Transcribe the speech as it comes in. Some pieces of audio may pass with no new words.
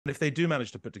If they do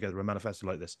manage to put together a manifesto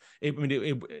like this, it'll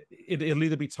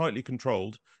either be tightly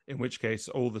controlled, in which case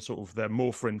all the sort of their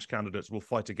more fringe candidates will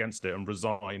fight against it and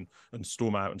resign and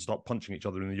storm out and start punching each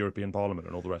other in the European Parliament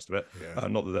and all the rest of it. Yeah.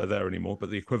 Not that they're there anymore, but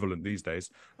the equivalent these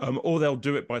days. Or they'll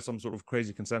do it by some sort of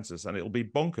crazy consensus, and it'll be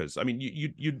bonkers. I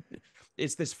mean,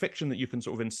 it's this fiction that you can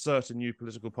sort of insert a new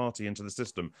political party into the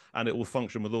system and it will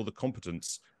function with all the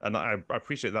competence. And I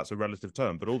appreciate that's a relative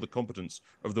term, but all the competence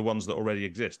of the ones that already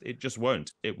exist. It just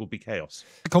won't. It will be chaos.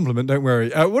 Compliment, don't worry.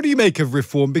 What do you make of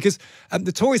reform? Because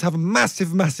the Tories have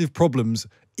massive, massive problems,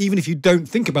 even if you don't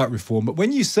think about reform. But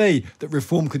when you say that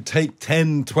reform could take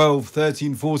 10, 12,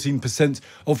 13, 14%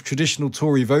 of traditional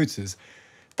Tory voters,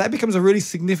 that becomes a really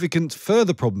significant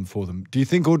further problem for them. Do you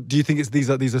think, or do you think these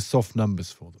are soft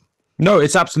numbers for them? No,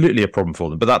 it's absolutely a problem for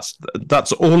them, but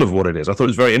that's all of what it is. I thought it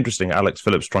was very interesting, Alex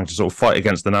Phillips trying to sort of fight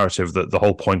against the narrative that the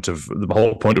whole point of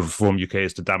Reform UK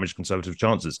is to damage Conservative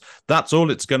chances. That's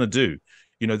all it's going to do.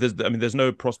 You know, there's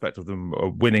no prospect of them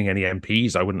winning any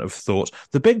MPs, I wouldn't have thought.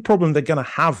 The big problem they're going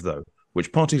to have, though,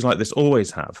 which parties like this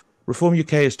always have, Reform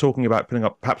UK is talking about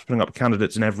perhaps putting up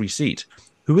candidates in every seat.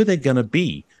 Who are they going to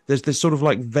be? There's this sort of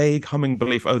like vague humming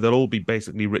belief, oh, they'll all be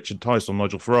basically Richard Tice or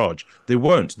Nigel Farage. They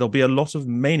won't. There'll be a lot of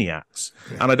maniacs.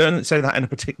 Yeah. And I don't say that in a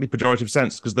particularly pejorative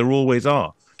sense, because there always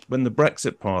are. When the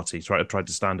Brexit Party tried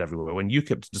to stand everywhere, when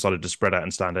UKIP decided to spread out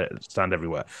and stand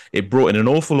everywhere, it brought in an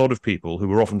awful lot of people who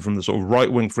were often from the sort of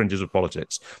right-wing fringes of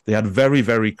politics. They had very,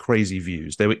 very crazy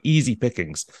views. They were easy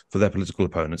pickings for their political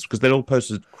opponents because they'd all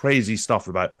posted crazy stuff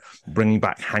about bringing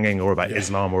back hanging or about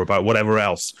Islam or about whatever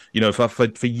else, you know,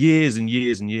 for years and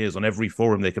years and years on every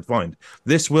forum they could find.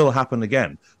 This will happen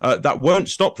again. That won't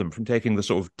stop them from taking the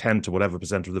sort of 10 to whatever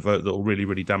 % of the vote that will really,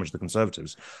 really damage the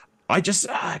Conservatives. I just,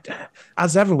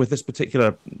 as ever with this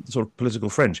particular sort of political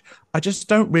fringe, I just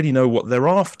don't really know what they're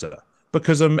after,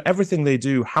 because everything they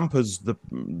do hampers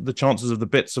the chances of the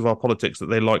bits of our politics that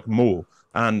they like more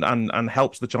and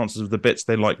helps the chances of the bits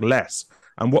they like less.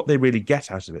 And what they really get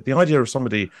out of it. The idea of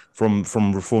somebody from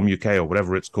Reform UK or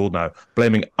whatever it's called now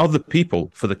blaming other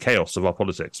people for the chaos of our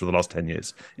politics for the last 10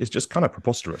 years is just kind of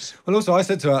preposterous. Well, also, I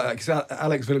said to her,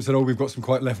 Alex Phillips said, oh, we've got some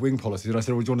quite left-wing policies. And I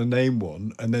said, well, do you want to name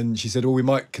one? And then she said, oh, we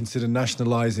might consider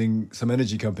nationalising some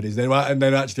energy companies. And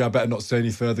then actually, I better not say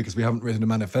any further because we haven't written a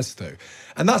manifesto.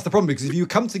 And that's the problem, because if you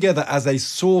come together as a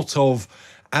sort of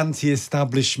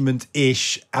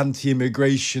anti-establishment-ish,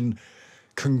 anti-immigration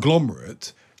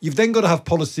conglomerate, you've then got to have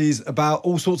policies about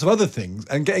all sorts of other things,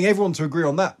 and getting everyone to agree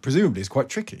on that, presumably, is quite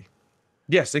tricky.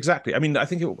 Yes, exactly. I mean, I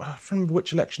think I don't remember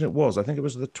which election it was. I think it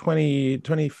was the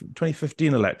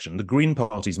 2015 election. The Green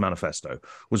Party's manifesto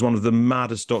was one of the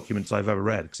maddest documents I've ever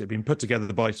read, because it had been put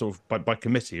together by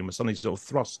committee and was suddenly sort of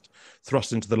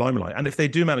thrust into the limelight. And if they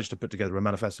do manage to put together a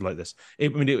manifesto like this,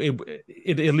 it'll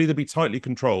either be tightly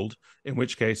controlled, in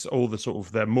which case all the sort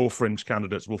of their more fringe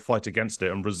candidates will fight against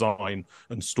it and resign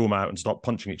and storm out and start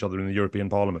punching each other in the European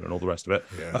Parliament and all the rest of it.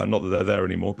 Yeah. Not that they're there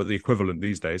anymore, but the equivalent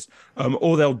these days.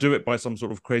 Or they'll do it by some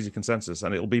sort of crazy consensus,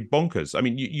 and it'll be bonkers. I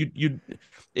mean,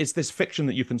 it's this fiction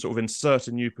that you can sort of insert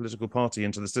a new political party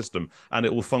into the system and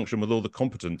it will function with all the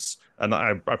competence. And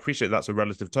I appreciate that's a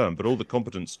relative term, but all the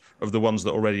competence of the ones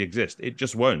that already exist. It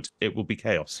just won't. It will be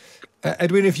chaos.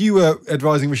 Edwin, if you were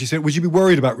advising Rishi Sunak, would you be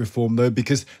worried about reform, though?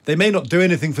 Because they may not do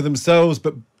anything for themselves,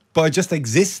 but by just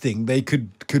existing, they could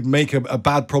make a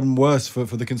bad problem worse for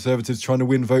the Conservatives trying to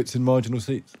win votes in marginal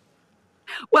seats.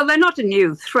 Well, they're not a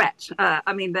new threat.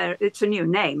 I mean, it's a new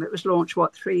name. It was launched,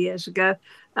 3 years ago?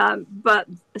 But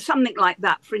something like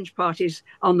that, fringe parties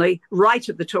on the right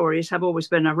of the Tories have always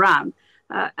been around.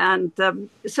 And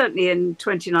certainly in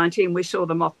 2019, we saw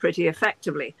them off pretty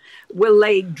effectively. Will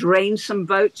they drain some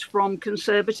votes from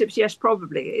Conservatives? Yes,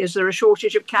 probably. Is there a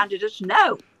shortage of candidates?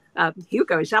 No.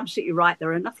 Hugo is absolutely right.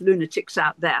 There are enough lunatics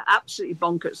out there, absolutely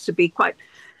bonkers, to be quite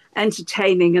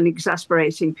entertaining and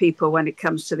exasperating people when it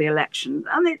comes to the election.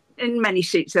 And in many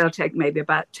seats, they'll take maybe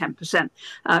about 10%.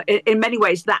 In many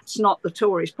ways, that's not the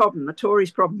Tories' problem. The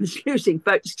Tories' problem is losing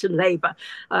votes to Labour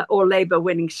or Labour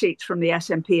winning seats from the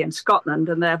SNP in Scotland,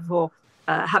 and therefore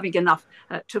having enough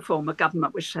to form a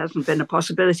government, which hasn't been a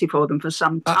possibility for them for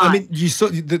some time. I mean, you saw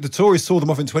the Tories saw them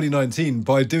off in 2019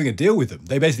 by doing a deal with them.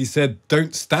 They basically said,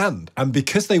 don't stand. And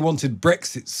because they wanted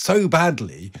Brexit so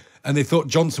badly, and they thought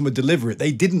Johnson would deliver it,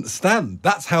 they didn't stand.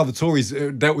 That's how the Tories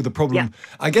dealt with the problem.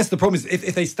 Yeah. I guess the problem is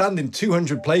if they stand in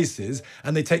 200 places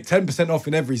and they take 10% off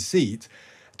in every seat,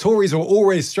 Tories are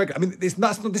always struggling. I mean, this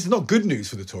is not good news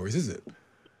for the Tories, is it?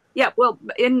 Yeah, well,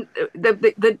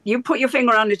 you put your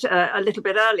finger on it a little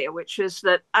bit earlier, which is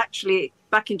that actually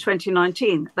back in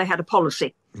 2019, they had a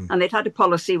policy. And they'd had a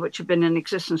policy which had been in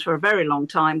existence for a very long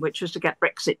time, which was to get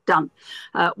Brexit done.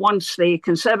 Once the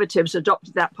Conservatives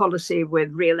adopted that policy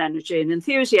with real energy and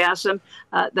enthusiasm,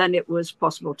 then it was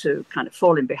possible to kind of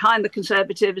fall in behind the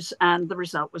Conservatives, and the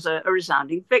result was a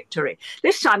resounding victory.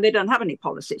 This time they don't have any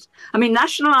policies. I mean,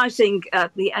 nationalising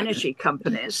the energy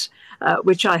companies,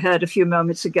 which I heard a few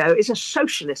moments ago, is a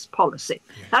socialist policy.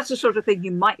 That's the sort of thing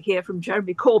you might hear from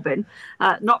Jeremy Corbyn,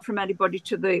 not from anybody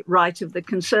to the right of the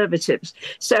Conservatives.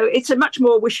 So it's a much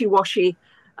more wishy-washy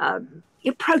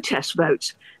protest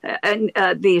vote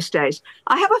these days.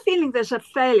 I have a feeling there's a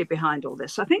failure behind all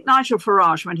this. I think Nigel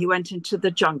Farage, when he went into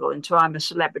the jungle, into I'm a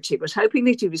Celebrity, was hoping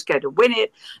that he was going to win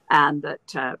it and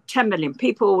that 10 million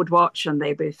people would watch and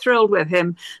they'd be thrilled with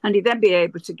him, and he'd then be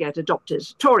able to get adopted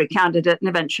as a Tory candidate and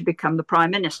eventually become the Prime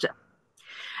Minister.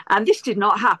 And this did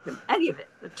not happen, any of it.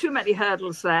 There were too many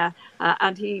hurdles there,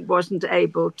 and he wasn't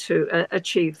able to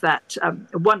achieve that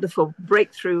wonderful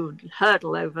breakthrough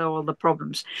hurdle over all the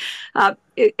problems.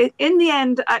 In the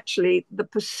end, actually, the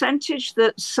percentage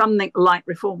that something like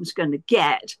reform is going to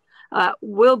get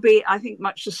will be, I think,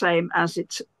 much the same as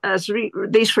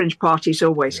these fringe parties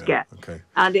always get. Okay.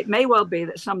 And it may well be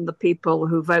that some of the people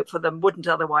who vote for them wouldn't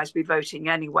otherwise be voting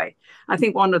anyway. I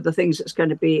think one of the things that's going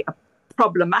to be a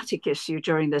problematic issue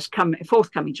during this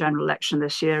forthcoming general election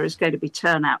this year is going to be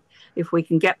turnout. If we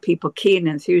can get people keen,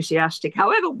 enthusiastic,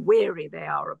 however weary they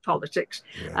are of politics,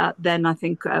 then I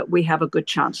think we have a good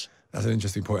chance. That's an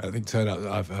interesting point. I think turnout,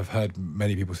 I've heard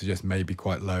many people suggest may be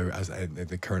quite low as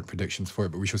the current predictions for it,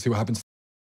 but we shall see what happens.